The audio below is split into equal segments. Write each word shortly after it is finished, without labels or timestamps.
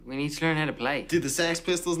We need to learn how to play. Did the Sex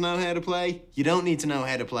Pistols know how to play? You don't need to know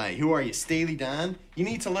how to play. Who are you, Steely Dan? You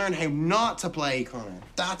need to learn how not to play, Connor.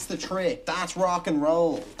 That's the trick. That's rock and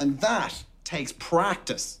roll. And that takes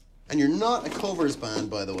practice. And you're not a covers band,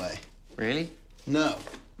 by the way. Really? No.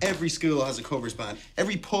 Every school has a covers band.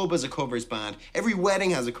 Every pub has a covers band. Every wedding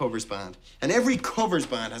has a covers band. And every covers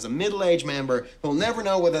band has a middle-aged member who'll never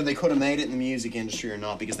know whether they could have made it in the music industry or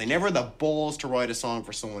not because they never had the balls to write a song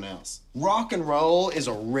for someone else. Rock and roll is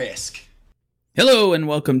a risk. Hello and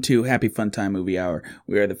welcome to Happy Fun Time Movie Hour.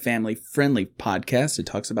 We are the family-friendly podcast that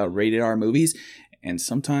talks about rated R movies and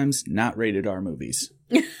sometimes not rated R movies.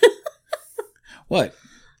 What?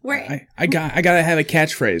 I gotta have a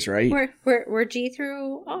catchphrase, right? We're G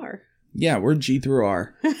through R. Yeah, we're G through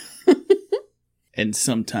R. And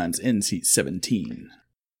sometimes NC-17.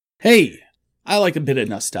 Hey, I like a bit of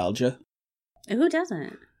nostalgia. Who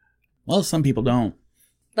doesn't? Well, some people don't.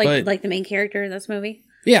 Like the main character in this movie?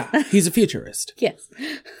 Yeah, he's a futurist. Yes.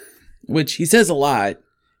 Which he says a lot,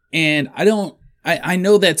 and I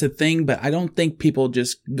know that's a thing, but I don't think people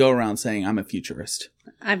just go around saying I'm a futurist.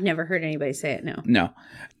 I've never heard anybody say it, no. No.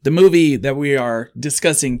 The movie that we are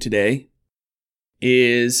discussing today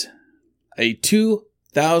is a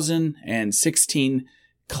 2016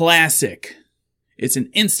 classic. It's an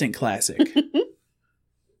instant classic.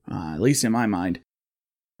 At least in my mind.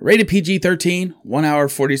 Rated PG-13, 1 hour,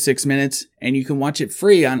 46 minutes, and you can watch it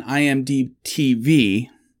free on IMDb TV.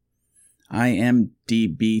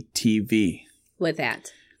 IMDb TV. With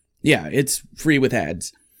that. Yeah, it's free with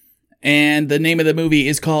ads. And the name of the movie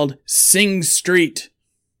is called Sing Street.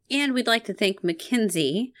 And we'd like to thank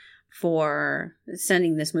Mackenzie for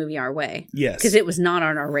sending this movie our way. Yes. Because it was not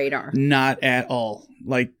on our radar. Not at all.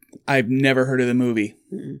 Like, I've never heard of the movie.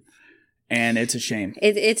 Mm-mm. And it's a shame.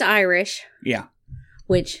 It's Irish. Yeah.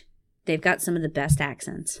 Which, they've got some of the best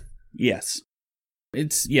accents. Yes.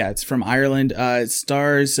 It's from Ireland. It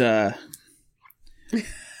stars,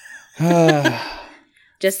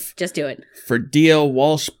 Just do it. Ferdia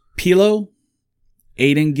Walsh-Pilo,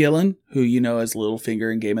 Aidan Gillen, who you know as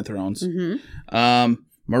Littlefinger in Game of Thrones, Mm-hmm.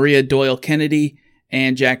 Maria Doyle Kennedy,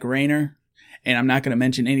 and Jack Rayner. And I'm not going to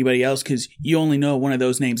mention anybody else because you only know one of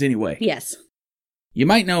those names anyway. Yes. You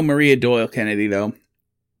might know Maria Doyle Kennedy, though,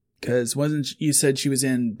 because you said she was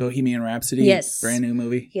in Bohemian Rhapsody? Yes. Brand new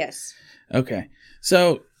movie? Yes. Okay.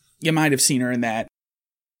 So you might have seen her in that.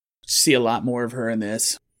 See a lot more of her in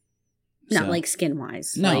this. Not like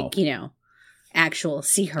skin-wise. No. Like, actual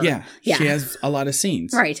see her. Yeah. She has a lot of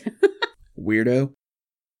scenes. Right. Weirdo.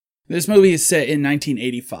 This movie is set in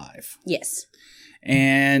 1985. Yes.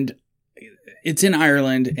 And it's in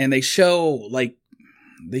Ireland, and they show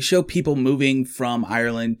people moving from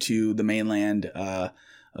Ireland to the mainland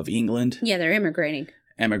of England. Yeah, they're immigrating.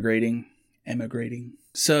 Emigrating.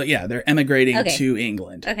 So, yeah, they're emigrating to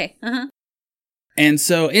England. Okay. Uh-huh. And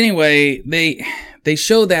so, anyway, they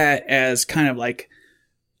show that as kind of like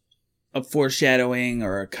a foreshadowing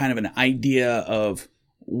or kind of an idea of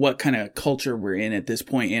what kind of culture we're in at this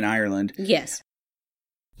point in Ireland. Yes.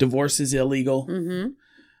 Divorce is illegal. Mm-hmm.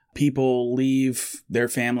 People leave their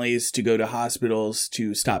families to go to hospitals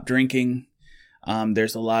to stop drinking.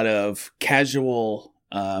 There's a lot of casual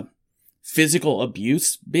physical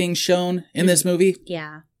abuse being shown in this movie.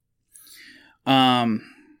 Yeah.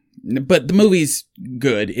 But the movie's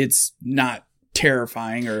good. It's not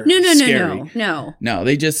terrifying or scary. No,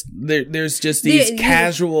 there's just these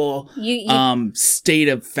casual state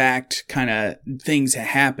of fact kind of things that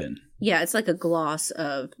happen. Yeah, it's like a gloss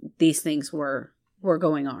of these things were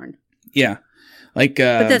going on. Yeah. But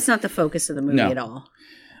that's not the focus of the movie at all.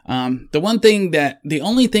 The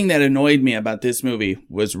only thing that annoyed me about this movie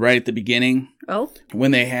was right at the beginning. Oh?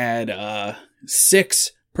 When they had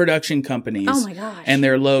 6 production companies. Oh my gosh. And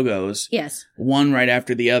their logos. Yes. One right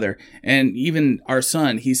after the other. And even our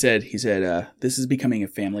son, he said, this is becoming a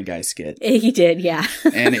Family Guy skit. He did, yeah.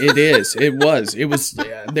 And it is. It was.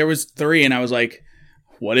 There was 3 and I was like,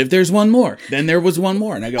 what if there's one more? Then there was one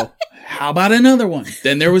more. And I go, how about another one?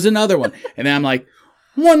 Then there was another one. And then I'm like,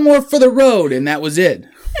 one more for the road. And that was it.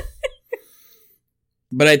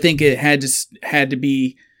 But I think it had to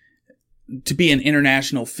be an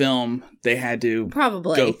international film, they had to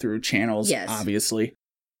probably go through channels, yes. Obviously.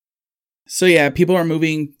 So yeah, people are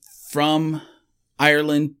moving from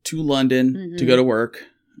Ireland to London to go to work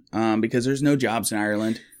because there's no jobs in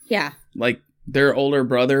Ireland. Yeah. Like their older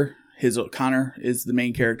brother, Connor is the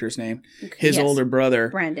main character's name. His older brother,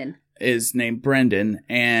 Brandon, is named Brendan,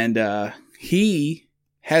 and he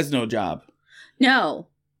has no job. No.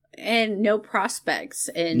 And no prospects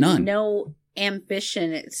and none. No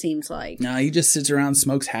ambition, it seems like. No, he just sits around and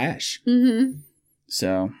smokes hash. Mm-hmm.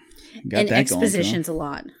 So, got and that exposition's going a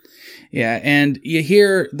lot. Yeah, and you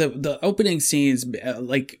hear the opening scenes,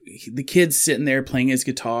 like the kid's sitting there playing his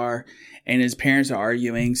guitar, and his parents are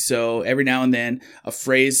arguing. So every now and then, a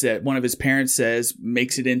phrase that one of his parents says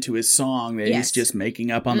makes it into his song that he's just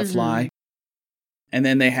making up on the fly. And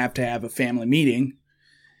then they have to have a family meeting,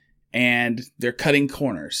 and they're cutting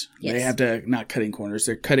corners. Yes. They have to, not cutting corners,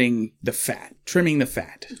 they're cutting the fat, trimming the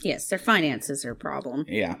fat. Yes, their finances are a problem.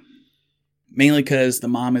 Yeah. Mainly because the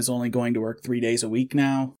mom is only going to work 3 days a week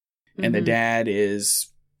now. And the dad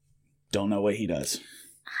don't know what he does.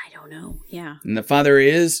 I don't know. Yeah. And the father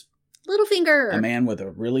is Little finger. a man with a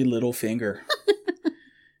really little finger.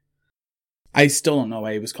 I still don't know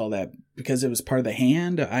why he was called that. Because it was part of the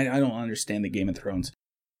hand? I don't understand the Game of Thrones.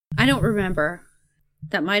 I don't remember.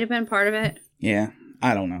 That might have been part of it. Yeah,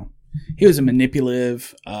 I don't know. He was a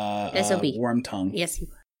manipulative SOB. worm tongue. Yes, he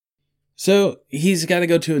was. So he's got to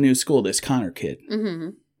go to a new school, this Connor kid. Mm-hmm.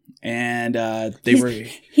 And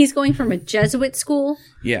he's going from a Jesuit school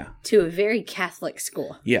to a very Catholic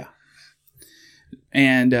school. Yeah.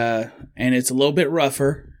 And it's a little bit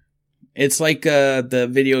rougher. It's like the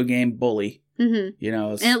video game Bully. Mm-hmm. You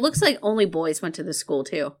know, and it looks like only boys went to the school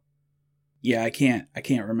too. Yeah, I can't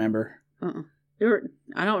remember. Uh-uh. I don't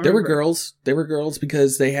remember. There were girls. There were girls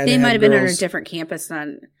because they had. They might have girls. been on a different campus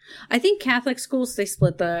than. I think Catholic schools they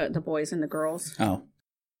split the boys and the girls. Oh.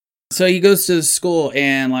 So he goes to the school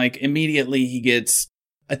and like immediately he gets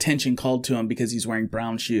attention called to him because he's wearing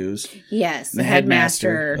brown shoes. Yes, the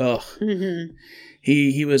headmaster. Ugh. Mm-hmm.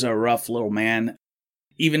 He was a rough little man.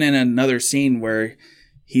 Even in another scene where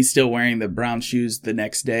he's still wearing the brown shoes the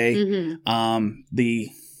next day, the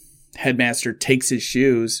headmaster takes his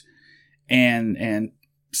shoes and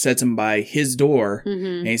sets them by his door,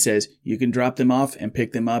 and he says, "You can drop them off and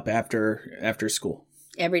pick them up after school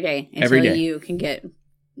every day until you can get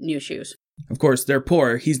new shoes." Of course, they're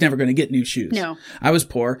poor. He's never going to get new shoes. No. I was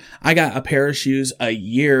poor. I got a pair of shoes a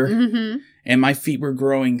year, and my feet were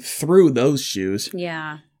growing through those shoes.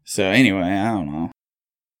 Yeah. So anyway, I don't know.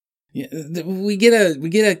 Yeah, we get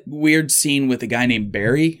a weird scene with a guy named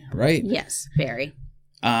Barry, right? Yes, Barry.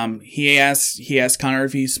 He asks Connor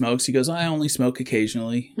if he smokes. He goes, "I only smoke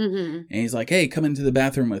occasionally." And he's like, "Hey, come into the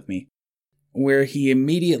bathroom with me." Where he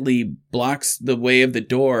immediately blocks the way of the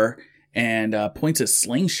door and points a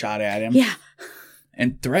slingshot at him. Yeah.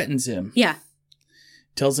 And threatens him. Yeah.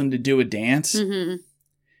 Tells him to do a dance.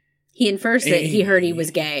 He infers that he heard he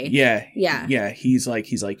was gay. Yeah. Yeah. Yeah. He's like,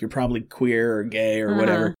 "You're probably queer or gay or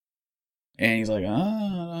whatever." And he's like,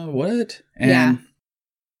 what? And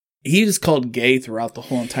he was called gay throughout the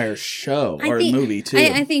whole entire show movie too.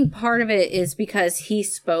 I think part of it is because he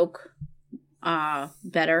spoke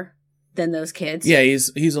better than those kids. Yeah,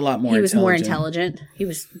 he's a lot more. He was more intelligent. He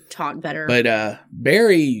was taught better. But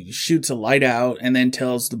Barry shoots a light out and then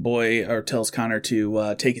tells Connor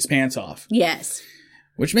to take his pants off. Yes.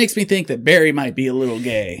 Which makes me think that Barry might be a little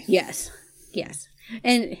gay. Yes. Yes.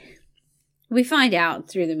 And we find out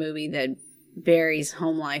through the movie that Barry's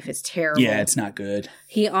home life is terrible. Yeah, it's not good.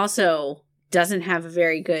 He also doesn't have a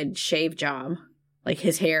very good shave job. Like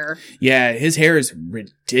his hair. Yeah, his hair is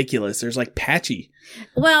ridiculous. There's like patchy.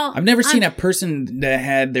 Well, I've never seen a person that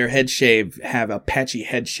had their head shaved have a patchy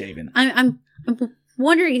head shaven. I'm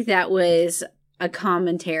wondering if that was a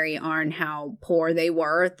commentary on how poor they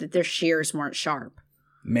were, that their shears weren't sharp.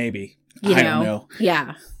 Maybe. I don't know.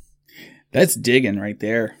 Yeah. That's digging right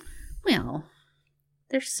there. Well,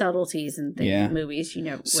 there's subtleties in movies you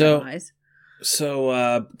never realize.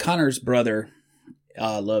 So Connor's brother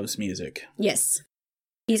loves music. Yes.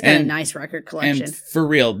 He's got a nice record collection. And for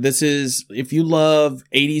real, this is, if you love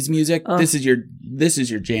 80s music, this is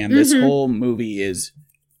your jam. This whole movie is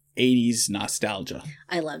 80s nostalgia.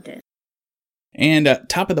 I loved it. And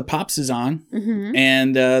Top of the Pops is on,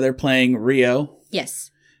 and they're playing Rio.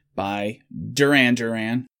 Yes. By Duran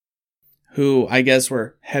Duran, who I guess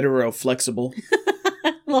were hetero-flexible.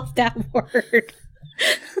 Love that word.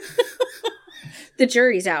 The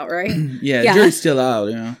jury's out, right? Yeah, the jury's still out,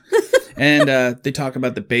 you know. And they talk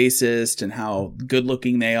about the bassist and how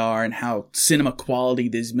good-looking they are and how cinema quality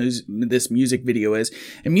this music video is.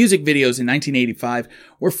 And music videos in 1985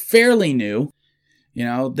 were fairly new. You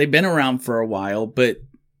know, they've been around for a while, but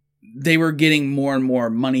they were getting more and more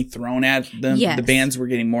money thrown at them. Yes. The bands were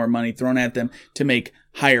getting more money thrown at them to make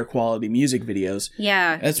higher quality music videos.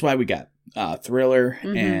 Yeah. That's why we got Thriller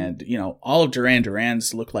and, you know, all of Duran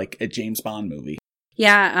Duran's look like a James Bond movie.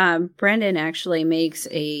 Yeah. Brendan actually makes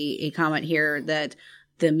a comment here that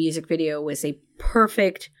the music video was a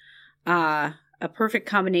perfect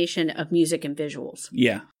combination of music and visuals.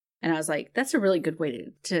 Yeah. And I was like, that's a really good way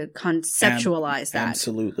to conceptualize that.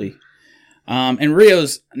 Absolutely. And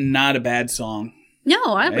Rio's not a bad song. No,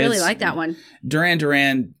 I really It's- like that one. Duran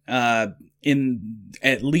Duran, at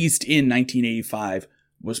least in 1985,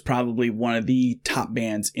 was probably one of the top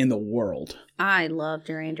bands in the world. I love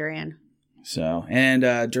Duran Duran. So,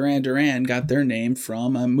 and Duran Duran got their name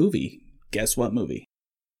from a movie. Guess what movie?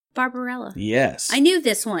 Barbarella. Yes. I knew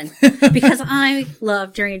this one because I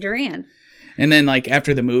love Duran Duran. And then, like,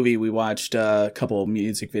 after the movie, we watched a couple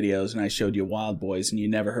music videos, and I showed you Wild Boys, and you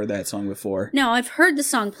never heard that song before. No, I've heard the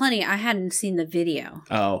song plenty. I hadn't seen the video.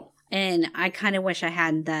 Oh, And I kind of wish I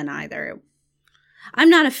hadn't then either. I'm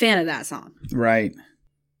not a fan of that song. right.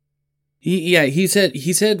 He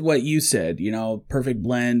said what you said, you know, perfect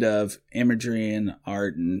blend of imagery and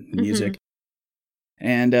art and music.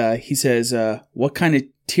 And he says, what kind of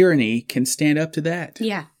tyranny can stand up to that?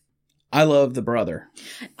 Yeah. I love the brother.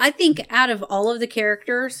 I think out of all of the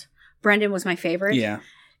characters, Brendan was my favorite. Yeah.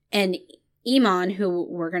 And Iman, who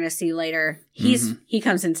we're going to see later, he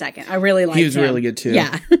comes in second. I really like him. He was really good too.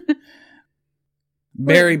 Yeah.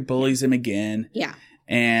 Barry bullies him again. Yeah.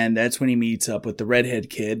 And that's when he meets up with the redhead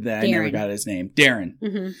kid that I never Darren. got his name. Darren.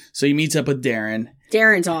 Mm-hmm. So he meets up with Darren.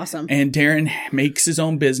 Darren's awesome. And Darren makes his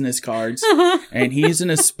own business cards. And he's an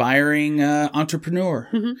aspiring entrepreneur.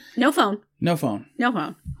 Mm-hmm. No phone. No phone. No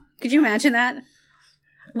phone. Could you imagine that?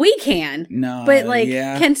 We can. No. But, like,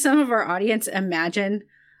 yeah. can some of our audience imagine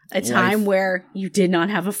a time Life. where you did not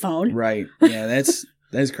have a phone? Right. Yeah,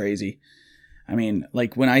 that's crazy. I mean,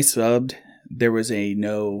 like when I subbed, there was a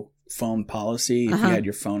no phone policy. If you had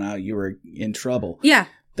your phone out, you were in trouble. Yeah.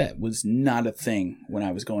 That was not a thing when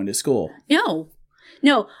I was going to school. No.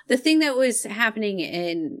 No. The thing that was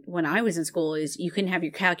happening when I was in school is you couldn't have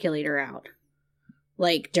your calculator out.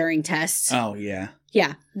 Like during tests. Oh, yeah.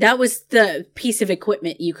 Yeah. That was the piece of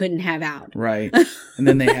equipment you couldn't have out. Right. And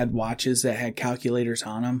then they had watches that had calculators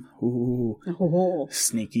on them. Ooh. Oh.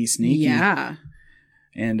 Sneaky, sneaky. Yeah.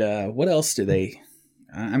 And what else do they...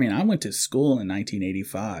 I mean, I went to school in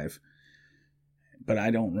 1985, but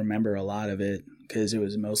I don't remember a lot of it because it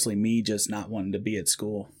was mostly me just not wanting to be at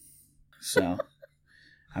school. So,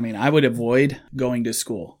 I mean, I would avoid going to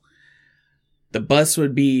school. The bus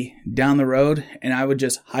would be down the road, and I would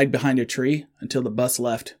just hide behind a tree until the bus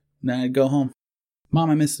left. Then I'd go home. Mom,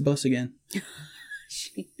 I missed the bus again.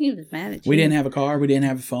 She was mad at you. We didn't have a car. We didn't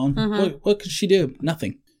have a phone. What could she do?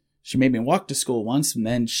 Nothing. She made me walk to school once, and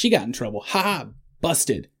then she got in trouble. Ha ha!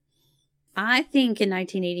 Busted. I think in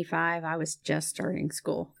 1985, I was just starting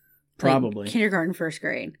school. Probably. Like kindergarten, first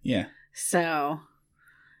grade. Yeah. So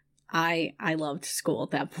I loved school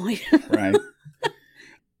at that point. Right.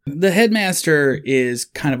 The headmaster is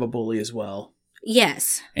kind of a bully as well.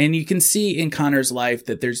 Yes. And you can see in Connor's life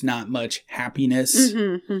that there's not much happiness,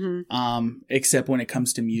 except when it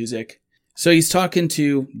comes to music. So he's talking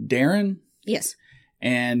to Darren. Yes.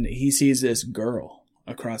 And he sees this girl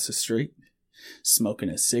across the street smoking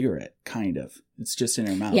a cigarette, kind of. It's just in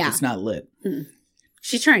her mouth. Yeah. It's not lit. Mm-mm.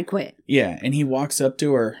 She's trying to quit. Yeah, and he walks up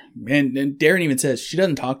to her, and Darren even says she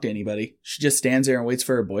doesn't talk to anybody. She just stands there and waits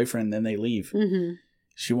for her boyfriend, then they leave. Mm-hmm.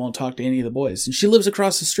 She won't talk to any of the boys. And she lives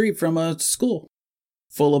across the street from a school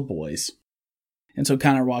full of boys. And so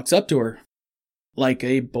Connor walks up to her like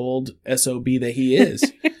a bold SOB that he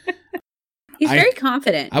is. He's very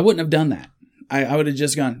confident. I wouldn't have done that. I would have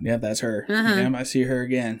just gone, yeah, that's her. Uh-huh. Yeah, I see her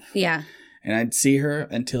again. Yeah. And I'd see her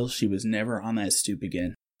until she was never on that stoop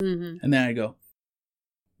again. Mm-hmm. And then I'd go,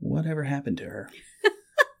 whatever happened to her?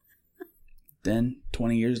 Then,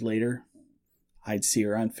 20 years later, I'd see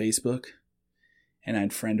her on Facebook, and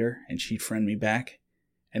I'd friend her, and she'd friend me back,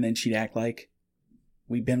 and then she'd act like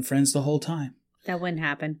we'd been friends the whole time. That wouldn't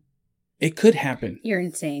happen. It could happen. You're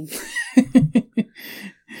insane.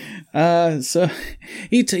 So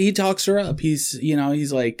he talks her up. He's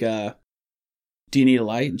like, do you need a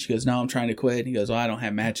light? And she goes, no, I'm trying to quit. And he goes, well, I don't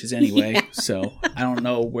have matches anyway. Yeah. So I don't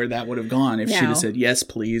know where that would have gone if she'd No. have said, yes,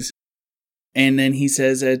 please. And then he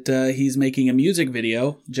says that he's making a music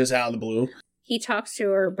video just out of the blue. He talks to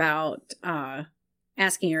her about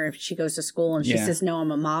asking her if she goes to school, and she Yeah. says, no,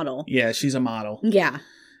 I'm a model. Yeah, she's a model. Yeah.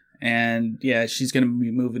 And yeah, she's going to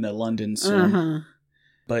be moving to London soon. Uh-huh.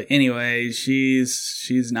 But anyway,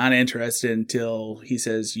 she's not interested until he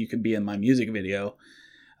says, you can be in my music video.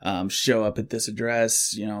 Show up at this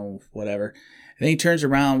address, whatever. And then he turns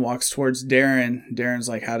around, walks towards Darren. Darren's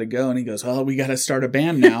like, how'd it go? And he goes, oh, we got to start a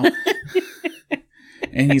band now.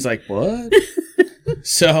 And he's like, what?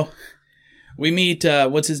 So we meet,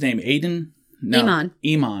 what's his name? Aiden? No. Iman.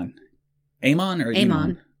 Iman. Amon or Amon.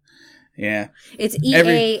 Iman? Yeah. It's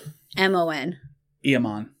Eamon.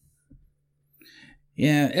 Iman.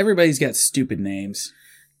 Yeah, everybody's got stupid names.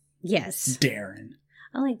 Yes. Darren.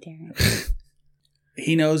 I like Darren.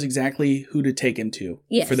 he knows exactly who to take him to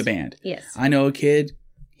Yes. for the band. Yes. I know a kid,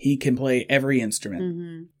 he can play every instrument.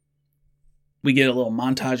 Mm-hmm. We get a little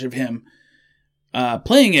montage of him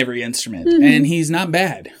playing every instrument, Mhm. and he's not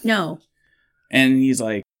bad. No. And he's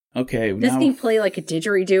like, okay, Doesn't now... he play like a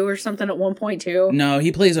didgeridoo or something at one point too? No,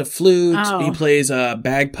 he plays a flute, Oh. he plays a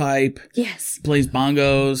bagpipe, Yes. plays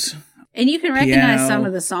bongos, And you can recognize Piano. some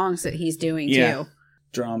of the songs that he's doing Yeah. too.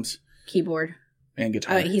 drums, Keyboard. and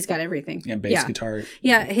guitar. He's got everything. And bass guitar.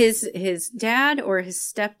 Yeah, his dad or his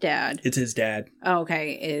stepdad, It's his dad.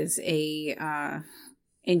 is a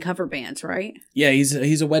in cover bands, right? Yeah,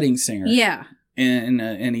 he's a wedding singer. Yeah.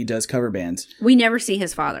 And he does cover bands. We never see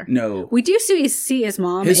his father. No. We do see his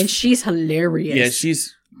mom, and she's hilarious. Yeah,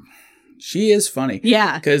 she is funny.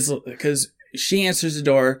 Yeah. Because she answers the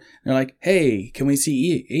door. And they're like, hey, can we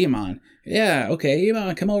see Iman? Yeah, okay,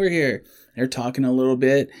 Iman, come over here. They're talking a little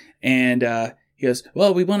bit. And he goes,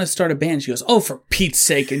 well, we want to start a band. She goes, oh, for Pete's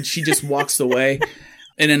sake. And she just walks away.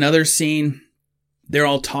 In another scene, they're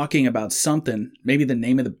all talking about something. Maybe the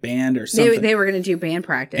name of the band or something. They were going to do band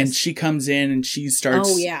practice. And she comes in and she starts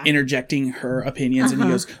Oh, yeah. interjecting her opinions. And he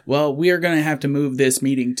goes, well, we are going to have to move this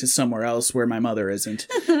meeting to somewhere else where my mother isn't.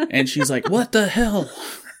 And she's like, what the hell?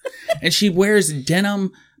 And she wears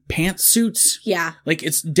denim pantsuits. Yeah. Like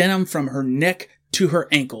it's denim from her neck to her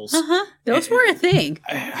ankles. Uh-huh. Those were a thing.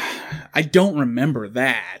 I don't remember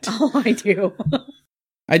that. Oh, I do.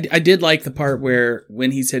 I did like the part where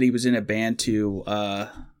when he said he was in a band to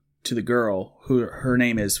the girl who her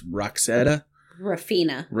name is Roxetta.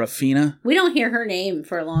 Rafina. We don't hear her name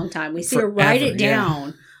for a long time. We see her write it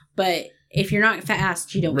down, but if you're not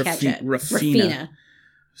fast, you don't catch it. Rafina.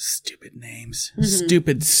 Stupid names.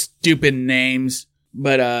 Mm-hmm. Stupid names.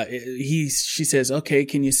 But she says, okay,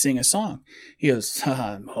 can you sing a song? He goes,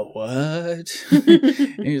 what?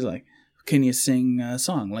 And he's like, can you sing a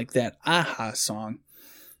song like that Aha song?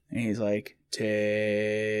 And he's like,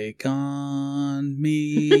 take on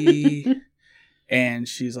me. And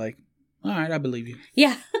she's like, all right, I believe you.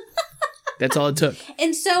 Yeah. That's all it took.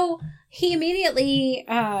 And so he immediately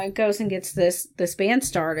goes and gets this band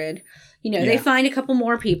started. They find a couple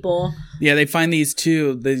more people. Yeah, they find these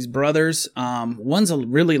brothers. One's a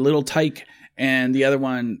really little tyke, and the other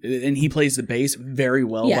one, and he plays the bass very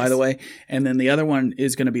well, by the way. And then the other one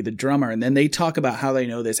is going to be the drummer. And then they talk about how they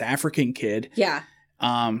know this African kid. Yeah.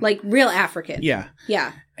 Like real African. Yeah.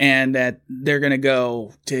 Yeah. And that they're going to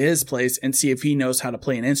go to his place and see if he knows how to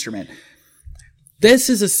play an instrument. This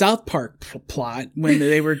is a South Park plot when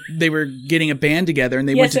they were getting a band together and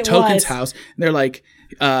they went to Token's house. And they're like,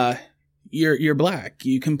 you're black.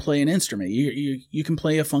 You can play an instrument. You can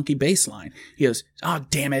play a funky bass line. He goes, oh,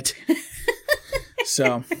 damn it.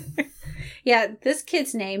 So. Yeah, this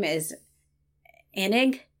kid's name is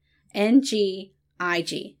Enig. Ngig.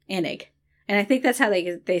 Enig. And I think that's how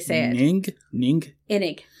they say it. Ning?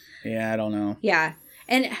 Enig. Yeah, I don't know. Yeah.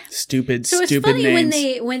 And stupid it's funny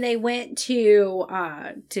names. when they went to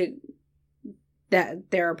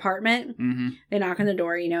their apartment. Mm-hmm. They knock on the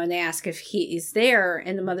door, and they ask if he's there,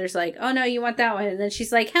 and the mother's like, "Oh no, you want that one?" And then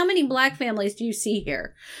she's like, "How many black families do you see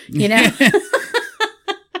here?" Yeah,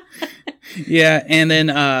 and then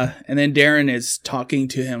Darren is talking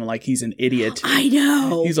to him like he's an idiot. I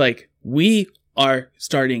know. He's like, "We are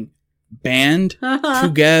starting band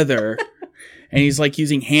together." And he's like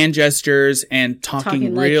using hand gestures and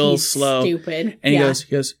talking real slow. Stupid. And he goes,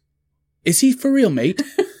 is he for real, mate?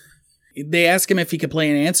 They ask him if he could play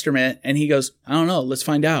an instrument, and he goes, I don't know, let's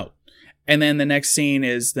find out. And then the next scene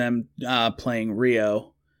is them playing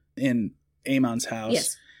Rio in Amon's house.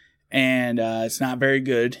 Yes. And it's not very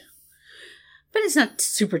good. But it's not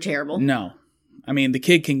super terrible. No. I mean, the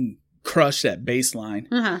kid can crush that bass line.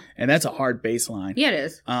 Uh-huh. And that's a hard bass line. Yeah, it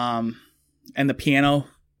is. And the piano,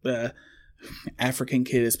 the African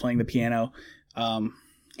kid is playing the piano.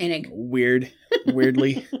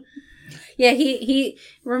 Weirdly. Yeah, he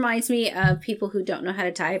reminds me of people who don't know how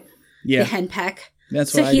to type. Yeah. The henpeck.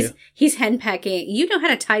 That's what I do. He's henpecking. You know how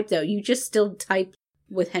to type, though. You just still type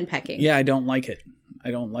with henpecking. Yeah, I don't like it. I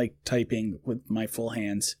don't like typing with my full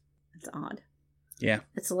hands. It's odd. Yeah.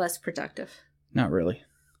 It's less productive. Not really.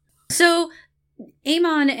 So,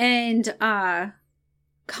 Amon and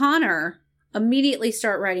Connor immediately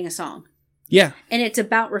start writing a song. Yeah. And it's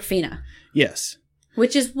about Rafina. Yes.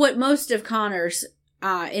 Which is what most of Connor's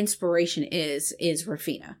inspiration is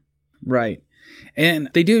Rafina. Right. And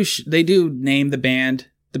they do name the band.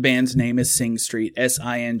 The band's name is Sing Street, Sing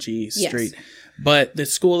Street. Yes. But the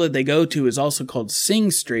school that they go to is also called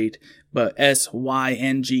Sing Street, but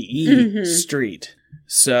Synge Street.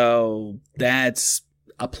 So that's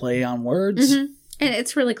a play on words. Mm-hmm. And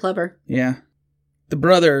it's really clever. Yeah. The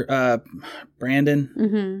brother, Brandon,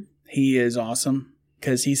 Mm-hmm. he is awesome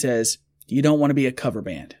because he says, you don't want to be a cover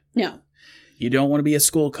band. No. You don't want to be a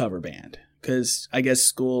school cover band because I guess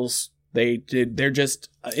schools, they're just,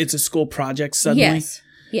 it's a school project suddenly. Yes.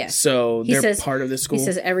 Yes. So they're part of the school. He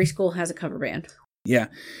says every school has a cover band. Yeah.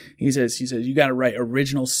 He says, you got to write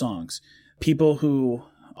original songs. People who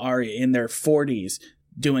are in their 40s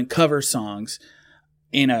doing cover songs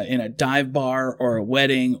in a dive bar or a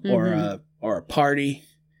wedding or a party.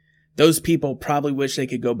 Those people probably wish they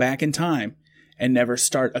could go back in time and never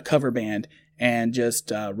start a cover band and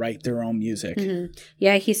just write their own music. Mm-hmm.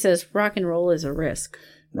 Yeah, he says rock and roll is a risk.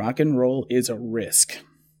 Rock and roll is a risk.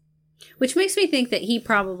 Which makes me think that he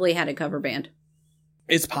probably had a cover band.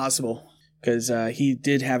 It's possible because he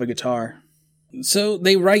did have a guitar. So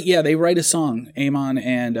they write a song. Amon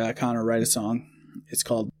and Connor write a song. It's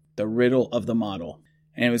called The Riddle of the Model.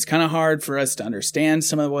 And it was kind of hard for us to understand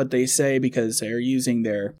some of what they say because they're using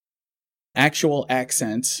their actual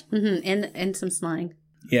accents. Mm-hmm. And some slang.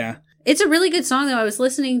 Yeah. It's a really good song, though. I was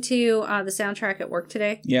listening to the soundtrack at work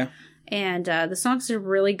today. Yeah. And the songs are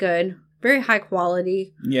really good. Very high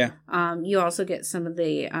quality. Yeah. You also get some of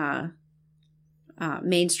the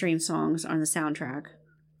mainstream songs on the soundtrack.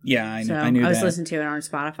 Yeah, I knew that. I was listening to it on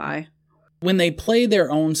Spotify. When they play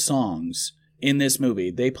their own songs in this movie,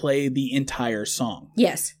 they play the entire song.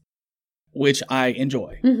 Yes. Which I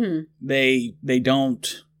enjoy. Mm-hmm. They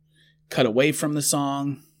don't cut away from the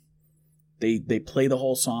song. They play the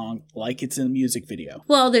whole song like it's in a music video.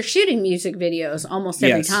 Well, they're shooting music videos almost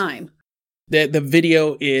every time. The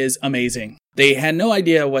video is amazing. They had no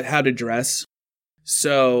idea how to dress.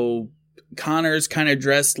 So Connor's kind of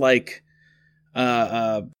dressed like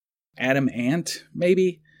Adam Ant,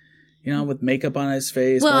 maybe, with makeup on his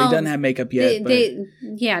face. Well, he doesn't have makeup yet.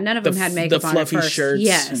 None of them had makeup on at first. The fluffy shirts.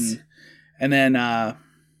 Yes. And then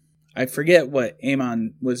I forget what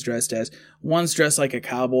Amon was dressed as. One's dressed like a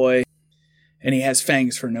cowboy, and he has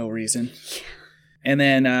fangs for no reason. And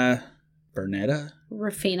then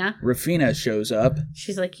Rafina shows up.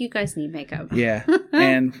 She's like, you guys need makeup. Yeah.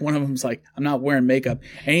 And one of them's like, I'm not wearing makeup.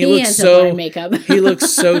 And he looks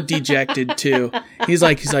so dejected too. He's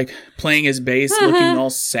like playing his bass, looking all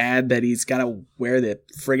sad that he's got to wear the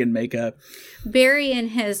friggin' makeup. Barry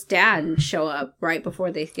and his dad show up right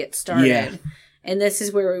before they get started. Yeah. And this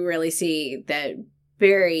is where we really see that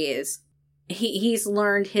Barry he's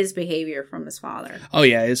learned his behavior from his father. Oh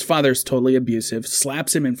yeah. His father's totally abusive,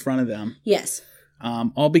 slaps him in front of them. Yes.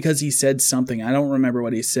 All because he said something. I don't remember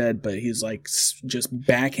what he said, but he's like just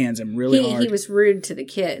backhands him really hard. He was rude to the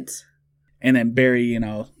kids. And then Barry,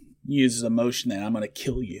 uses emotion that I'm going to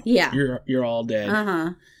kill you. Yeah. You're all dead.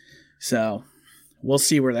 Uh-huh. So we'll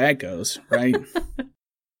see where that goes, right?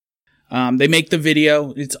 They make the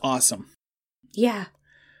video. It's awesome. Yeah.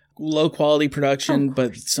 Low quality production,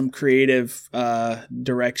 but some creative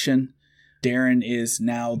direction. Darren is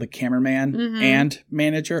now the cameraman and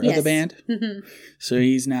manager of the band. Mm-hmm. So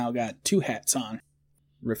he's now got two hats on.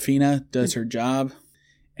 Rafina does her job,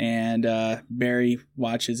 and Barry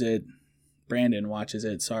watches it. Brandon watches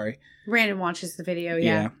it, sorry. Brandon watches the video,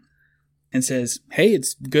 yeah. And says, hey,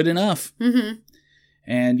 it's good enough. Mm-hmm.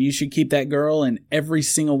 And you should keep that girl in every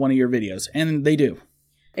single one of your videos. And they do.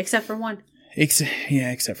 Except for one.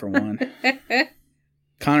 Except for one.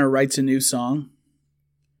 Connor writes a new song.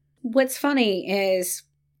 What's funny is,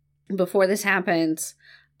 before this happens,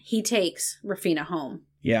 he takes Rafina home.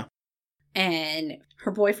 Yeah. And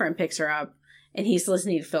her boyfriend picks her up, and he's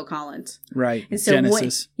listening to Phil Collins. Right. And so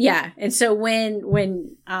Genesis. And so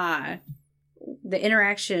when the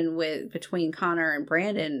interaction between Connor and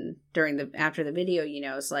Brandon after the video,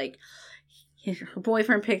 it's like her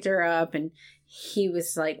boyfriend picked her up, and he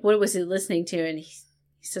was like, what was he listening to? And he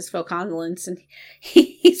says Phil Collins, and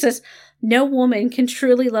he says, no woman can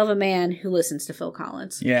truly love a man who listens to Phil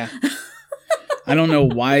Collins. Yeah. I don't know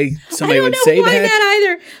why somebody would say that. I don't know why that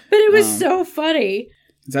either, but it was so funny.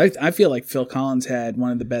 I feel like Phil Collins had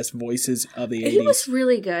one of the best voices of the 80s. He was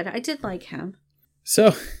really good. I did like him.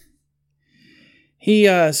 So he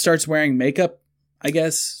starts wearing makeup, I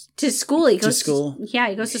guess. To school. He goes to school. Yeah,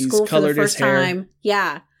 he goes to school for the first time.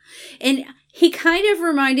 Yeah. And he kind of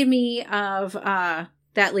reminded me of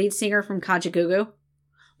that lead singer from Kajagoogoo.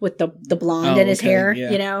 With the blonde in his hair,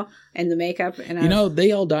 yeah. And the makeup. And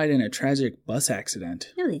they all died in a tragic bus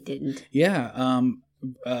accident. No, they didn't. Yeah.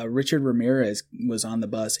 Richard Ramirez was on the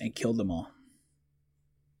bus and killed them all.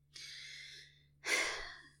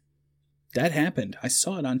 That happened. I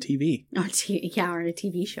saw it on TV. On TV, yeah, on a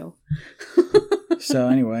TV show. So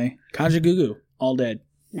anyway, Kajagoogoo, all dead.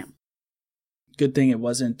 No. Good thing it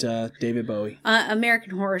wasn't David Bowie.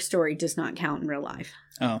 American Horror Story does not count in real life.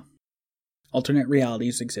 Oh. alternate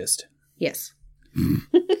realities exist. Yes.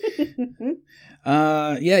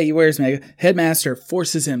 Yeah, he wears makeup. Headmaster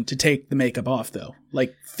forces him to take the makeup off, though.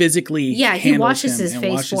 Like, physically Yeah, he handles washes him his and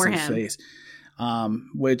face washes for his him. face,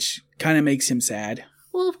 which kind of makes him sad.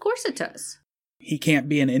 Well, of course it does. He can't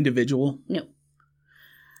be an individual. No.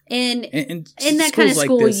 And in that kind of schools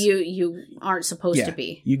school, like this, you aren't supposed yeah, to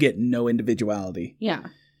be. you get no individuality. Yeah.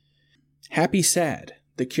 Happy Sad,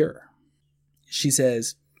 The Cure. She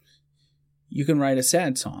says, you can write a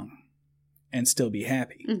sad song and still be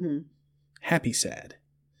happy. Mm-hmm. Happy Sad.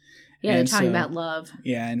 Yeah, they're And talking so- about love.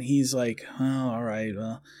 Yeah, and he's like, oh, all right,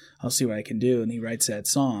 well, I'll see what I can do. And he writes that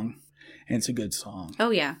song, and it's a good song. Oh,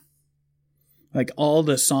 yeah. Like, all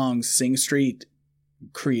the songs Sing Street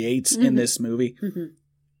creates in Mhm. this movie, Mm-hmm.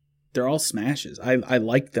 they're all smashes. I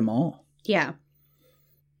like them all. Yeah.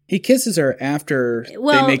 He kisses her after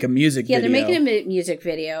Well, they make a music Yeah, video. they're making a music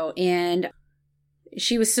video, and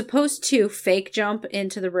she was supposed to fake jump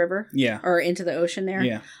into the river Yeah, or into the ocean there.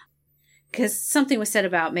 yeah. Because something was said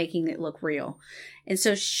about making it look real. And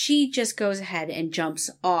so she just goes ahead and jumps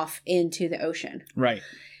off into the ocean. Right.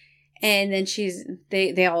 And then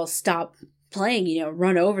they all stop playing,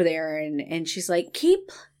 run over there, and she's like, keep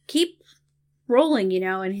rolling,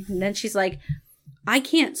 and then she's like, I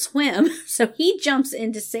can't swim. So he jumps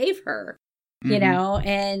in to save her, Mhm.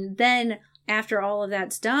 and then after all of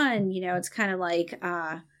that's done, it's kind of like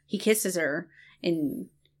he kisses her, and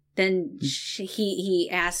then he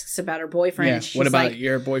asks about her boyfriend. Yeah. And she's What about like,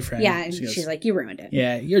 your boyfriend? yeah, and She goes, she's like, you ruined it.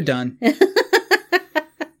 yeah, you're done.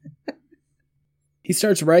 He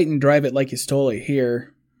starts writing Drive It Like You Stole It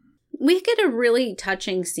here. We get a really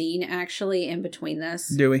touching scene actually in between this,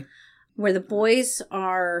 Do we? where the boys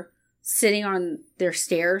are sitting on their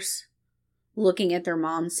stairs looking at their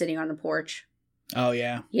mom sitting on the porch. Oh,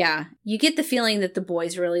 yeah. Yeah, you get the feeling that the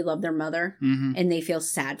boys really love their mother Mm-hmm. and they feel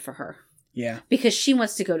sad for her Yeah. because she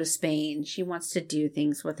wants to go to Spain. She wants to do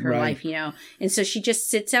things with her Right. life, And so she just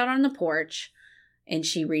sits out on the porch and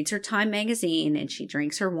she reads her Time magazine and she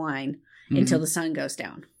drinks her wine until Mhm. the sun goes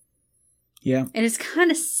down. Yeah. And it's kind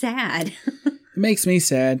of sad. It makes me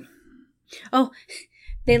sad. Oh,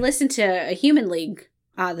 they listen to a Human League.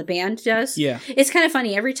 The band does. Yeah. It's kind of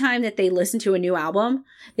funny. Every time that they listen to a new album,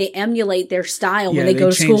 they emulate their style Yeah, when they they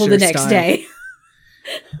go to change school the their next style. day.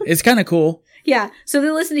 It's kind of cool. Yeah. So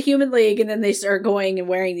they listen to Human League and then they start going and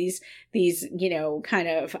wearing these kind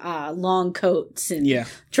of long coats and Yeah.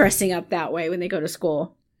 dressing up that way when they go to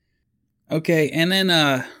school. Okay. And then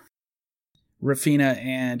Rafina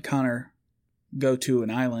and Connor go to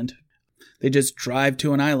an island. They just drive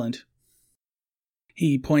to an island.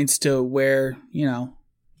 He points to where,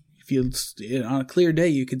 if you on a clear day,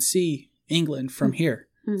 you could see England from here.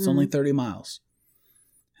 It's only 30 miles.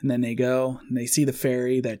 And then they go and they see the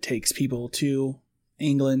ferry that takes people to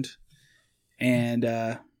England. And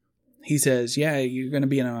he says, yeah, you're going to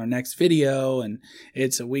be in our next video. And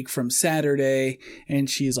it's a week from Saturday. And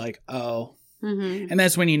she's like, oh. Mm-hmm. And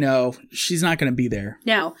that's when you know she's not going to be there.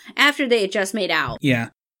 No, after they had just made out. Yeah.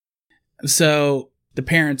 So the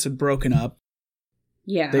parents have broken up.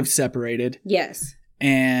 Yeah. They've separated. Yes.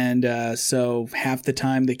 And so half the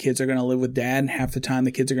time the kids are going to live with dad, and half the time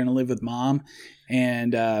the kids are going to live with mom.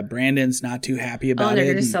 And Brandon's not too happy about Oh, they're it.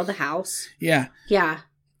 going to and- sell the house. Yeah. Yeah.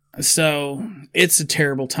 So it's a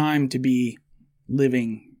terrible time to be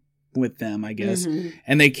living with them, I guess. Mhm.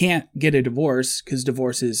 And they can't get a divorce because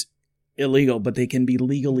divorce is illegal, but they can be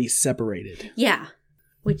legally separated. Yeah.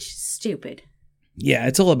 Which is stupid. Yeah,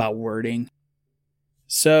 it's all about wording.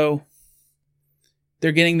 So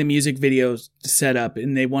they're getting the music videos set up,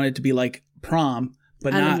 and they want it to be like prom,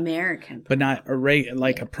 but An not American. but not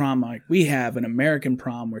like a prom like we have, an American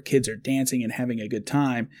prom where kids are dancing and having a good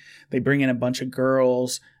time. They bring in a bunch of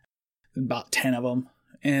girls, about 10 of them,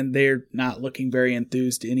 and they're not looking very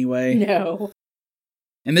enthused anyway. No.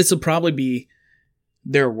 And this will probably be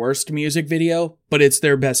their worst music video, but it's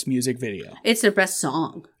their best music video. It's their best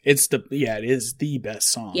song. It is the best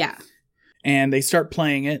song. Yeah. And they start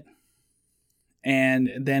playing it, and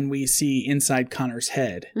then we see inside Connor's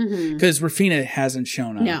head Mm-hmm. because Rafina hasn't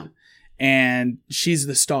shown up. No. And she's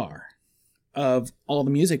the star of all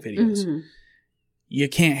the music videos. Mhm. You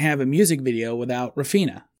can't have a music video without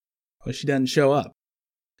Rafina. Well, she doesn't show up.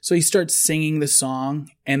 So he starts singing the song,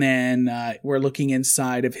 and then we're looking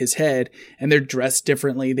inside of his head, and they're dressed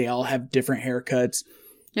differently. They all have different haircuts.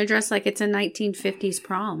 They're dressed like it's a 1950s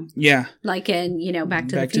prom. Yeah. Like in, Back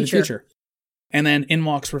to the Future. And then in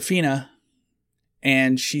walks Rafina,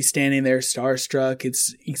 and she's standing there starstruck.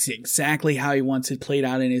 It's exactly how he wants it played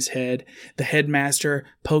out in his head. The headmaster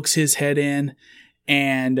pokes his head in,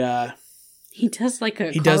 and He does like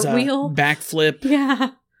a he does a cartwheel. backflip.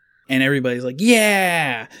 Yeah. and everybody's like,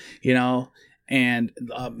 yeah, you know, and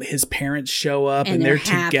his parents show up and they're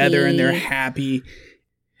together and they're happy.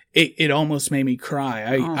 It almost made me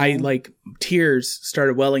cry. I like tears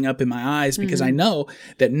started welling up in my eyes because I know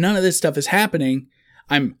that none of this stuff is happening.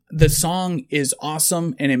 The song is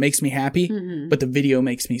awesome and it makes me happy, but the video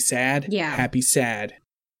makes me sad. Yeah. Happy, sad.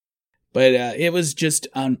 But it was just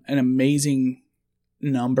an amazing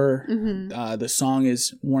number. The song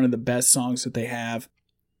is one of the best songs that they have.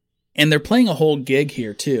 And they're playing a whole gig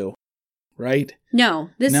here too, right? No.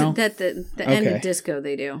 This is at the end of disco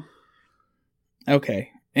they do. Okay.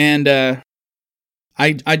 And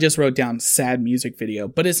I just wrote down sad music video,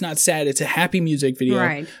 but it's not sad. It's a happy music video.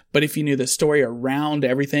 Right. But if you knew the story around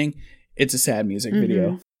everything, it's a sad music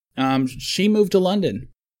video. She moved to London.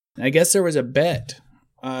 I guess there was a bet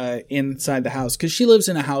inside the house because she lives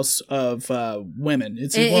in a house of women.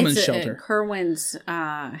 It's a women's shelter. Kerwin's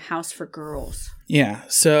house for girls. Yeah.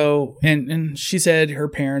 So, and she said her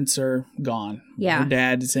parents are gone. Yeah. Her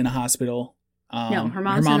dad is in a hospital. No, her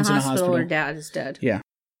mom's in a hospital. Her dad is dead. Yeah.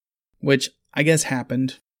 Which I guess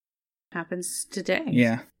happened. Happens today.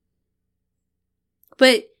 Yeah.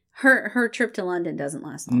 But her trip to London doesn't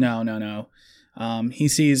last long. No. He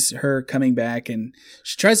sees her coming back and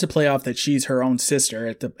she tries to play off that she's her own sister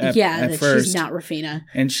at first. She's not Rafina.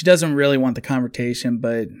 And she doesn't really want the confrontation,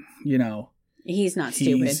 but you know. He's not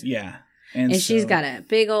stupid. Yeah. And she's got a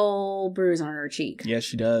big old bruise on her cheek. Yes,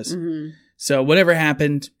 she does. So whatever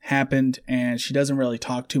happened, and she doesn't really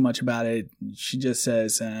talk too much about it. She just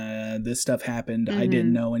says, this stuff happened. I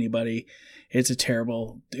didn't know anybody. It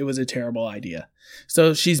was a terrible idea.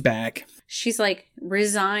 So she's back. She's like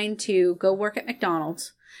resigned to go work at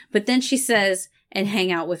McDonald's. But then she says, and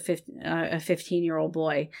hang out with a 15-year-old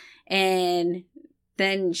boy. And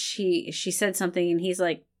then she said something and he's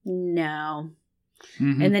like, no.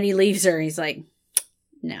 And then he leaves her. He's like,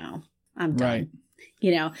 no, I'm done. Right.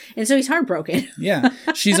 You know, and so he's heartbroken. Yeah.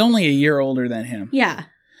 She's only a year older than him. Yeah.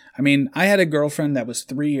 I mean, I had a girlfriend that was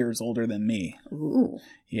 3 years older than me. Ooh.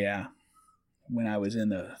 Yeah. When I was in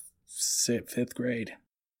the 5th grade.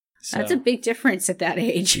 So, that's a big difference at that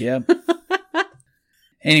age. Yep.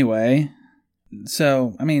 Anyway,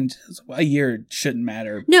 so, I mean, a year shouldn't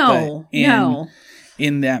matter. No.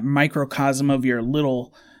 In that microcosm of your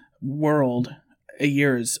little world, a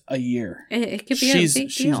year is a year. It could be a big deal.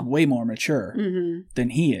 She's way more mature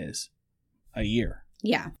than he is. A year.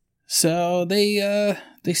 Yeah. So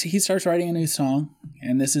he starts writing a new song,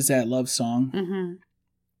 and this is that love song.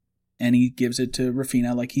 And he gives it to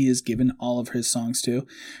Rafina like he has given all of his songs to,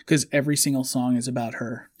 because every single song is about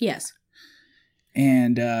her. Yes.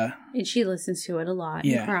 And she listens to it a lot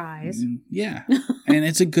and cries. Yeah. And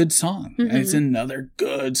it's a good song. It's another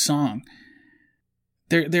good song.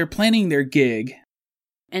 They're planning their gig.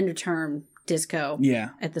 End of term disco.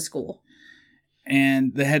 Yeah. At the school.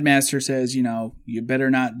 And the headmaster says, you know, you better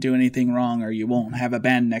not do anything wrong or you won't have a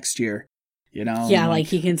band next year. You know? Yeah, like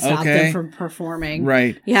he can stop them from performing.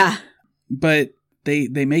 Right. Yeah. But they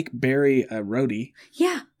make Barry a roadie.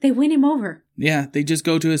 Yeah, they win him over. Yeah, they just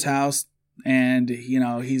go to his house and, you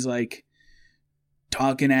know, he's like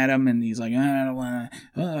talking at him and he's like, I don't want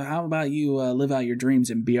to, how about you live out your dreams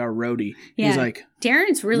and be our roadie? Yeah. He's like,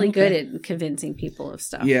 Darren's really good at convincing people of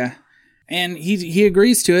stuff. Yeah. And he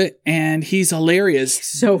agrees to it and he's hilarious.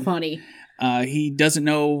 So funny. He doesn't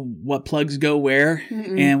know what plugs go where.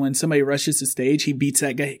 And when somebody rushes the stage, he beats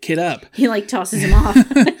that kid up. He like tosses him off.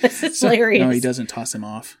 It's hilarious. No, he doesn't toss him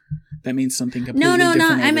off. That means something completely different. No.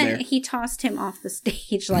 I meant he tossed him off the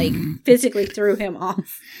stage, like physically threw him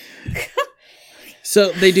off.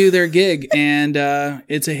 So they do their gig and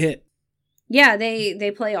it's a hit. Yeah,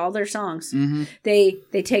 they play all their songs. They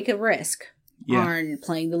take a risk on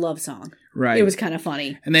playing the love song. Right. It was kind of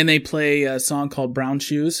funny. And then they play a song called Brown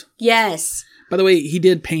Shoes. Yes. By the way, he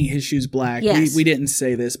did paint his shoes black. Yes. We didn't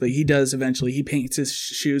say this, but he does eventually. He paints his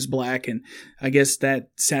shoes black, and I guess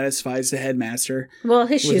that satisfies the headmaster. Well,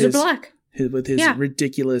 his shoes are black. With his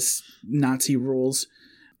ridiculous Nazi rules.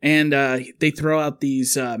 And they throw out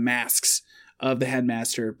these masks of the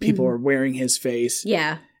headmaster. People are wearing his face.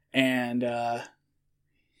 Yeah. And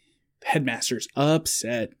headmaster's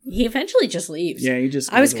upset. He eventually just leaves. Yeah, he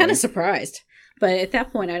just. I was kind of surprised, but at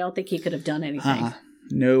that point, I don't think he could have done anything.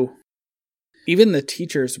 No. Even the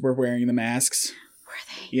teachers were wearing the masks. Were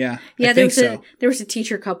they? Yeah. Yeah. There was a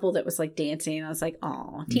teacher couple that was like dancing, and I was like,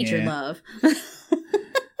 "Oh, teacher love."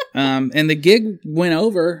 And the gig went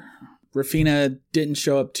over. Rafina didn't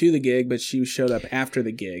show up to the gig, but she showed up after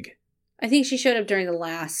the gig. I think she showed up during the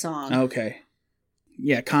last song. Okay.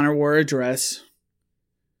 Yeah, Connor wore a dress.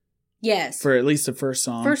 Yes. For at least the first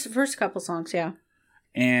song. First couple songs, yeah.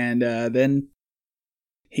 And then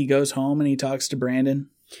he goes home and he talks to Brandon.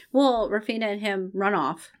 Well, Rafina and him run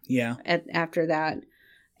off. Yeah. After that.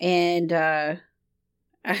 And I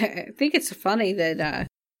think it's funny that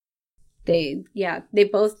they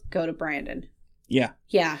both go to Brandon. Yeah.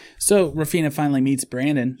 Yeah. So Rafina finally meets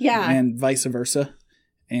Brandon. Yeah. And vice versa.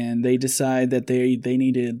 And they decide that they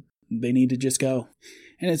need to just go.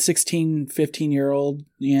 And at 16, 15-year-old,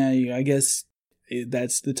 yeah, I guess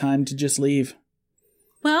that's the time to just leave.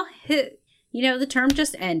 Well, the term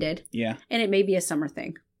just ended. Yeah. And it may be a summer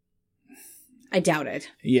thing. I doubt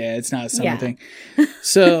it. Yeah, it's not a summer thing.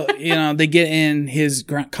 So, they get in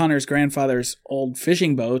Connor's grandfather's old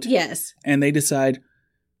fishing boat. Yes. And they decide,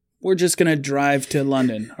 we're just going to drive to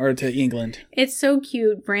London or to England. It's so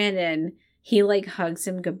cute. Brandon, he hugs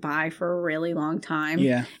him goodbye for a really long time.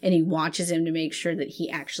 Yeah. And he watches him to make sure that he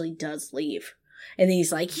actually does leave. And then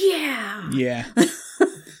he's like, yeah. Yeah.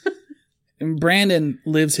 And Brandon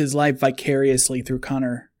lives his life vicariously through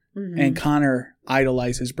Connor. Mm-hmm. And Connor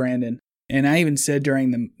idolizes Brandon. And I even said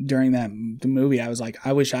during the movie, I was like,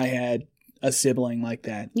 I wish I had a sibling like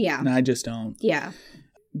that. Yeah. And I just don't. Yeah.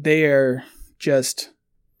 They are just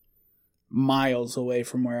miles away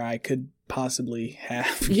from where I could possibly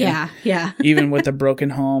have. Yeah. Yeah. Even with a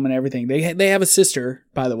broken home and everything. They have a sister,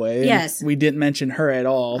 by the way. Yes. We didn't mention her at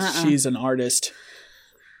all. She's an artist.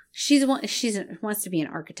 She wants to be an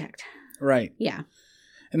architect. Right. Yeah.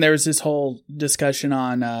 And there was this whole discussion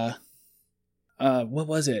on what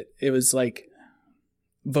was it? It was like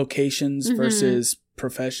vocations versus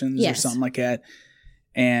professions or something like that.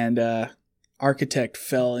 And architect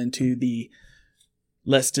fell into the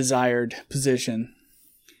less desired position.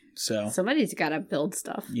 So somebody's got to build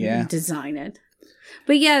stuff. Yeah. And design it.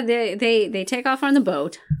 But yeah, they take off on the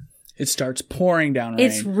boat. It starts pouring down rain.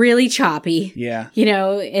 It's really choppy. Yeah.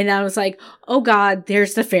 And I was like, oh God,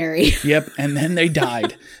 there's the ferry. Yep. And then they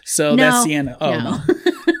died. So that's the end. Oh, no.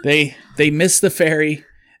 They miss the ferry.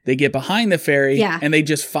 They get behind the ferry. Yeah. And they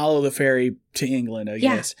just follow the ferry to England, I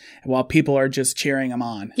guess. While people are just cheering them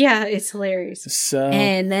on. Yeah. It's hilarious. So.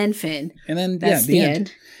 And then Finn. And then, that's the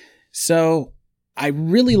end. So I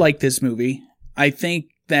really like this movie. I think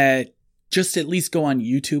that just at least go on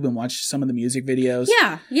YouTube and watch some of the music videos.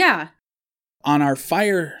 Yeah, yeah. On our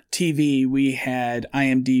Fire TV, we had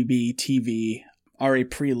IMDb TV already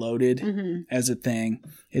preloaded as a thing.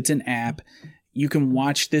 It's an app. You can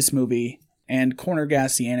watch this movie and Corner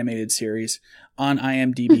Gas, the animated series, on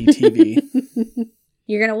IMDb TV.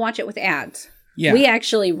 You're going to watch it with ads. Yeah. We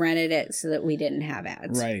actually rented it so that we didn't have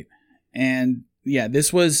ads. Right. And yeah,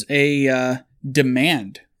 this was a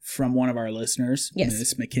demand from one of our listeners,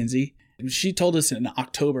 Miss McKinsey. She told us in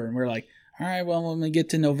October, and we're like, all right, well, when we get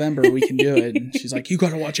to November, we can do it. And she's like, you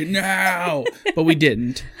got to watch it now. But we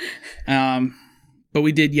didn't. But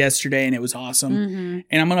we did yesterday, and it was awesome. Mm-hmm.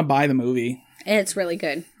 And I'm going to buy the movie. It's really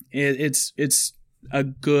good. It's a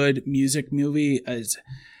good music movie.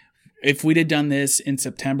 If we'd have done this in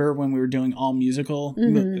September when we were doing all musical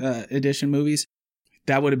edition movies,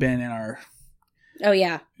 that would have been in our... Oh,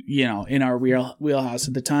 yeah. In our wheelhouse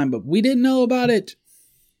at the time. But we didn't know about it.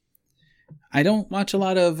 I don't watch a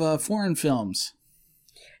lot of foreign films.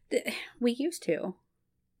 We used to.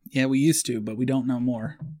 Yeah, we used to, but we don't know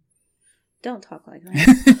more. Don't talk like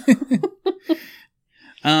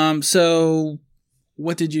that. So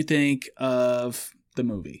what did you think of the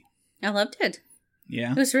movie? I loved it.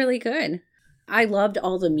 Yeah? It was really good. I loved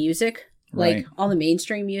all the music. Like all the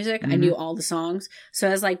mainstream music. I knew all the songs. So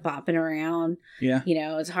I was bopping around. Yeah.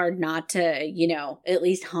 It's hard not to, at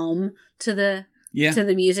least hum to the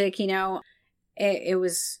music, It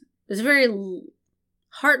was very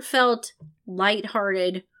heartfelt,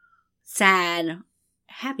 lighthearted, sad,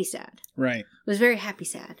 happy sad. Right. It was very happy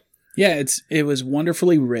sad. Yeah, it was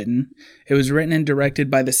wonderfully written. It was written and directed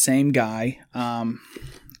by the same guy. I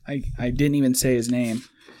didn't even say his name.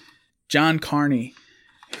 John Carney,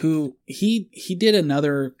 who he did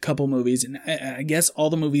another couple movies, and I guess all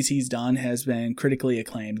the movies he's done has been critically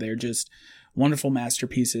acclaimed. They're just wonderful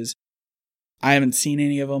masterpieces. I haven't seen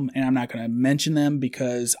any of them, and I'm not going to mention them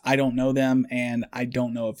because I don't know them, and I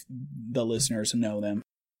don't know if the listeners know them.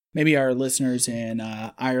 Maybe our listeners in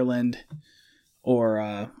Ireland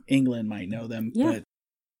or England might know them. Yeah. But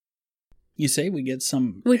you say we get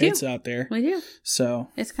some hits out there. We do. So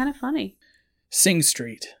it's kind of funny. Sing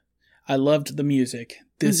Street. I loved the music.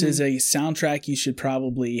 This is a soundtrack you should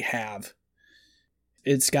probably have.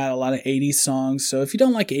 It's got a lot of 80s songs. So if you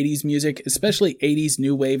don't like 80s music, especially 80s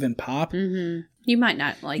new wave and pop, you might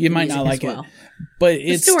not like it. But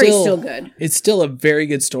the story's still good. It's still a very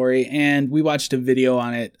good story. And we watched a video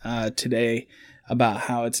on it today about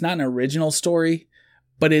how it's not an original story,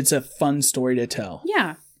 but it's a fun story to tell.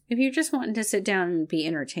 Yeah. if you're just wanting to sit down and be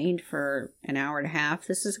entertained for an hour and a half,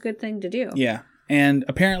 this is a good thing to do. Yeah. And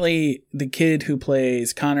apparently the kid who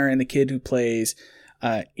plays Connor and the kid who plays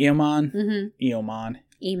Eamon. Iman.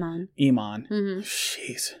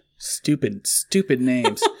 Jeez. Stupid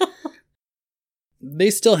names.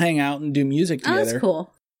 They still hang out and do music together. Oh, that's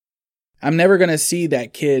cool. I'm never going to see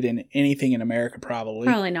that kid in anything in America, probably.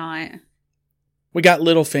 Probably not. We got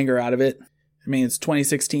Littlefinger out of it. I mean, it's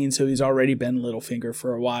 2016, so he's already been Littlefinger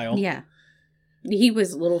for a while. Yeah. He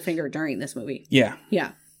was Littlefinger during this movie. Yeah.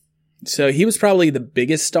 Yeah. So he was probably the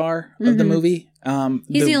biggest star of the movie.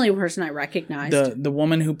 He's the only person I recognized. The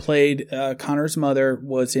woman who played Connor's mother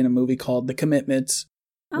was in a movie called The Commitments,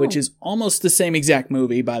 which is almost the same exact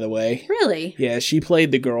movie, by the way. Really? Yeah, she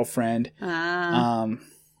played the girlfriend.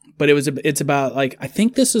 But it's about, like, I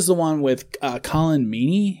think this is the one with Colin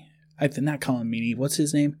Meaney. Not Colin Meaney. What's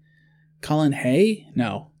his name? Colin Hay?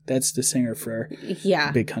 No, that's the singer for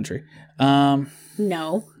Big Country. No.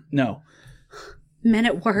 No. Men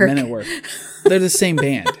at Work. Men at Work. They're the same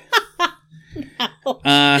band.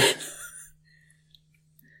 No.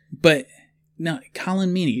 But no,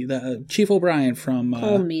 Colin Meaney, the Chief O'Brien from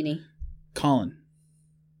Colin Meaney. Colin.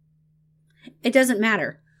 It doesn't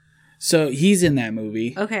matter. So he's in that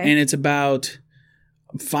movie. Okay. And it's about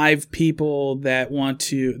 5 people that want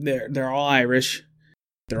to. They're all Irish.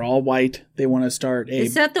 They're all white. They want to start a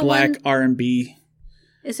black R&B.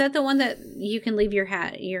 Is that the one that you can leave your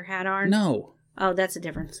hat on? No. Oh, that's a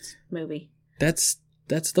different movie. That's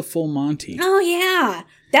the Full Monty. Oh yeah,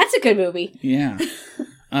 that's a good movie. Yeah.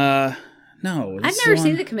 No, I've never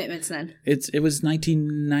seen The Commitments. Then it was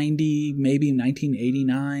 1990, maybe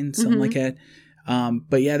 1989, something like that.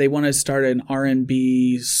 But yeah, they want to start an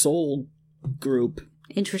R&B soul group.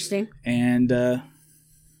 Interesting. And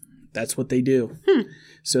that's what they do.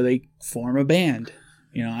 So they form a band,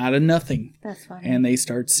 out of nothing. That's funny. And they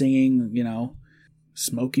start singing,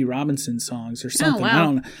 Smokey Robinson songs or something. Oh, wow. I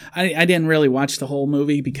don't know. I didn't really watch the whole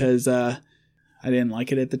movie because I didn't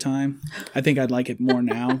like it at the time. I think I'd like it more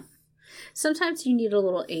now. Sometimes you need a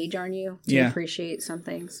little age on you to appreciate some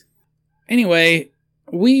things. Anyway,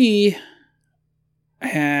 we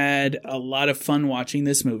had a lot of fun watching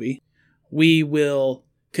this movie. We will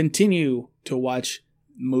continue to watch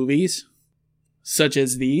movies such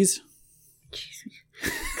as these.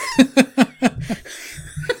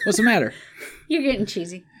 What's the matter? You're getting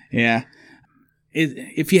cheesy. Yeah.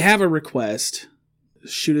 If you have a request,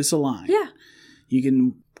 shoot us a line. Yeah. You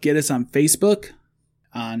can get us on Facebook,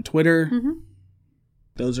 on Twitter. Mm-hmm.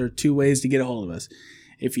 Those are 2 ways to get a hold of us.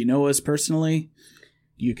 If you know us personally,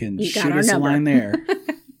 you can shoot us a line there.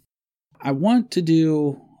 I want to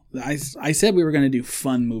do... I said we were going to do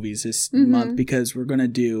fun movies this month because we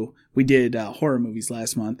did horror movies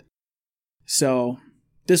last month. So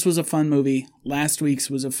this was a fun movie. Last week's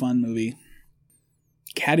was a fun movie.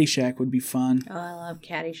 Caddyshack would be fun. Oh, I love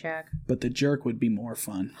Caddyshack. But The Jerk would be more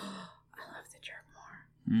fun. I love The Jerk more.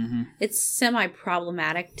 Mm-hmm. It's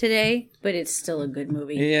semi-problematic today, but it's still a good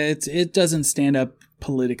movie. Yeah, it doesn't stand up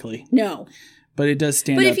politically. No. But it does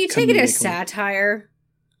stand up But if you take it as satire,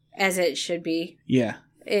 as it should be. Yeah.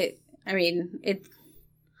 I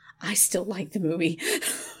still like the movie.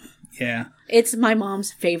 Yeah. It's my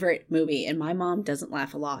mom's favorite movie, and my mom doesn't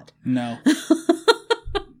laugh a lot. No.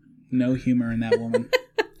 No humor in that woman.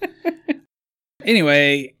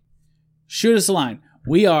 Anyway, shoot us a line.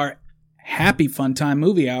 We are Happy Fun Time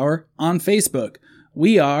Movie Hour on Facebook.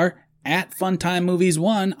 We are at Funtime Movies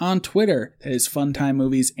 1 on Twitter. That is Funtime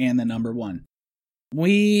Movies and the number 1.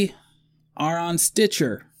 We are on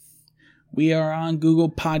Stitcher. We are on Google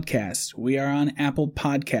Podcasts. We are on Apple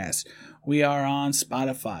Podcasts. We are on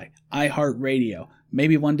Spotify, iHeartRadio,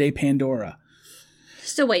 maybe one day Pandora.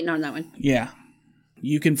 Still waiting on that one. Yeah.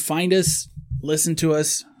 You can find us, listen to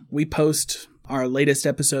us. We post our latest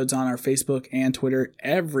episodes on our Facebook and Twitter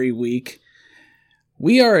every week.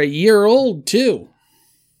 We are a year old, too.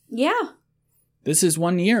 Yeah. This is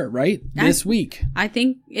 1 year, right? This week. I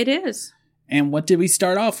think it is. And what did we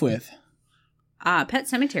start off with? Pet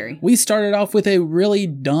Sematary. We started off with a really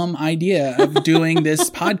dumb idea of doing this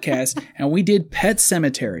podcast, and we did Pet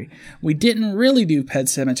Sematary. We didn't really do Pet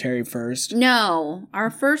Sematary first. No. Our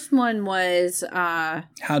first one was...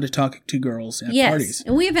 How to Talk to Girls at Parties. Yes,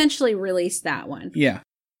 and we eventually released that one. Yeah.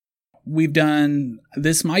 We've done...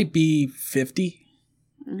 This might be 50.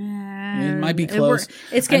 It might be close.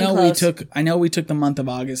 It's getting close. I know we took the month of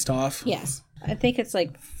August off. Yes. I think it's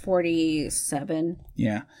like 47.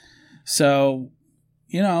 Yeah. So,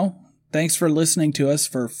 thanks for listening to us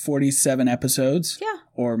for 47 episodes. Yeah.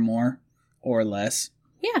 Or more. Or less.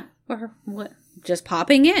 Yeah. Or what? Just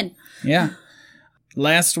popping in. Yeah.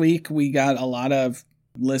 Last week, we got a lot of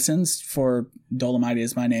listens for Dolomite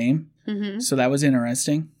Is My Name. Mm-hmm. So that was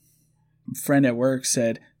interesting. A friend at work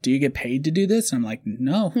said, "Do you get paid to do this?" And I'm like,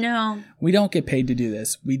 no, we don't get paid to do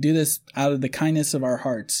this. We do this out of the kindness of our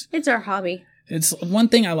hearts. It's our hobby. It's one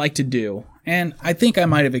thing I like to do. And I think I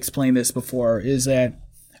might have explained this before, is that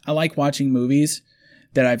I like watching movies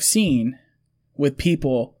that I've seen with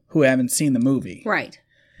people who haven't seen the movie. Right.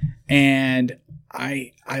 And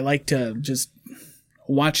I like to just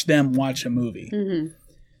watch them watch a movie. Mm-hmm.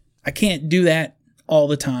 I can't do that all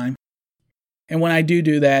the time. And when I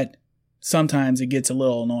do that, sometimes it gets a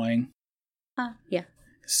little annoying. Yeah.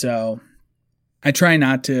 So I try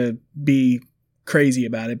not to be crazy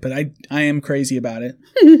about it, but I am crazy about it.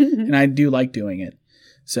 And I do like doing it.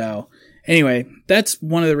 So anyway, that's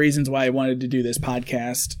one of the reasons why I wanted to do this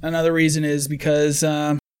podcast. Another reason is because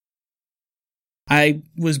I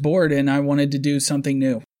was bored and I wanted to do something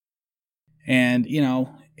new. And, you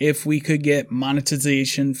know, if we could get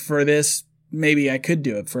monetization for this, maybe I could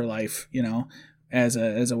do it for life, you know, as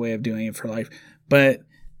a way of doing it for life. But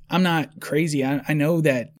I'm not crazy. I know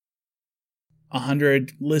that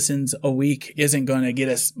 100 listens a week isn't going to get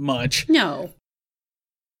us much. No.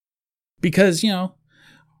 Because, you know,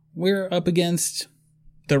 we're up against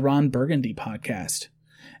the Ron Burgundy podcast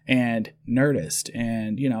and Nerdist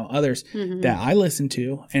and, you know, others that I listen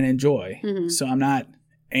to and enjoy. Mm-hmm. So I'm not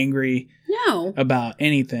angry about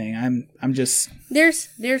anything. I'm just... There's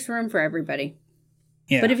room for everybody.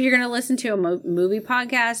 Yeah. But if you're going to listen to a movie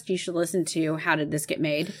podcast, you should listen to How Did This Get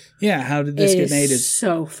Made? Yeah, How Did This Get Made is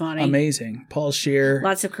so funny. Amazing. Paul Scheer.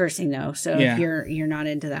 Lots of cursing, though. So if you're not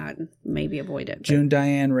into that, maybe avoid it. June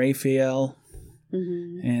Diane Raphael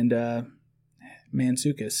and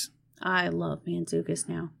Mantzoukas. I love Mantzoukas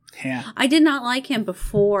now. Yeah. I did not like him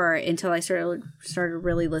before until I started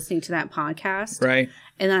really listening to that podcast. Right.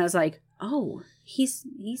 And then I was like, oh, he's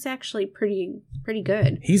actually pretty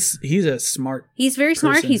good. He's a smart He's very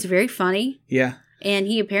smart. person. He's very funny. Yeah. And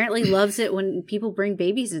he apparently loves it when people bring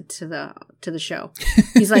babies to the show.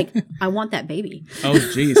 He's like, I want that baby. Oh,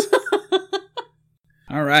 jeez.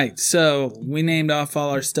 All right. So we named off all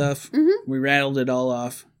our stuff. Mm-hmm. We rattled it all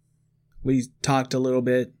off. We talked a little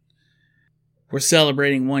bit. We're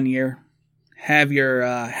celebrating 1 year. Have your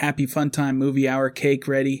Happy Fun Time Movie Hour cake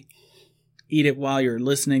ready. Eat it while you're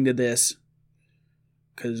listening to this.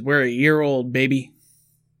 Because we're a year old, baby.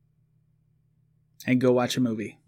 And go watch a movie.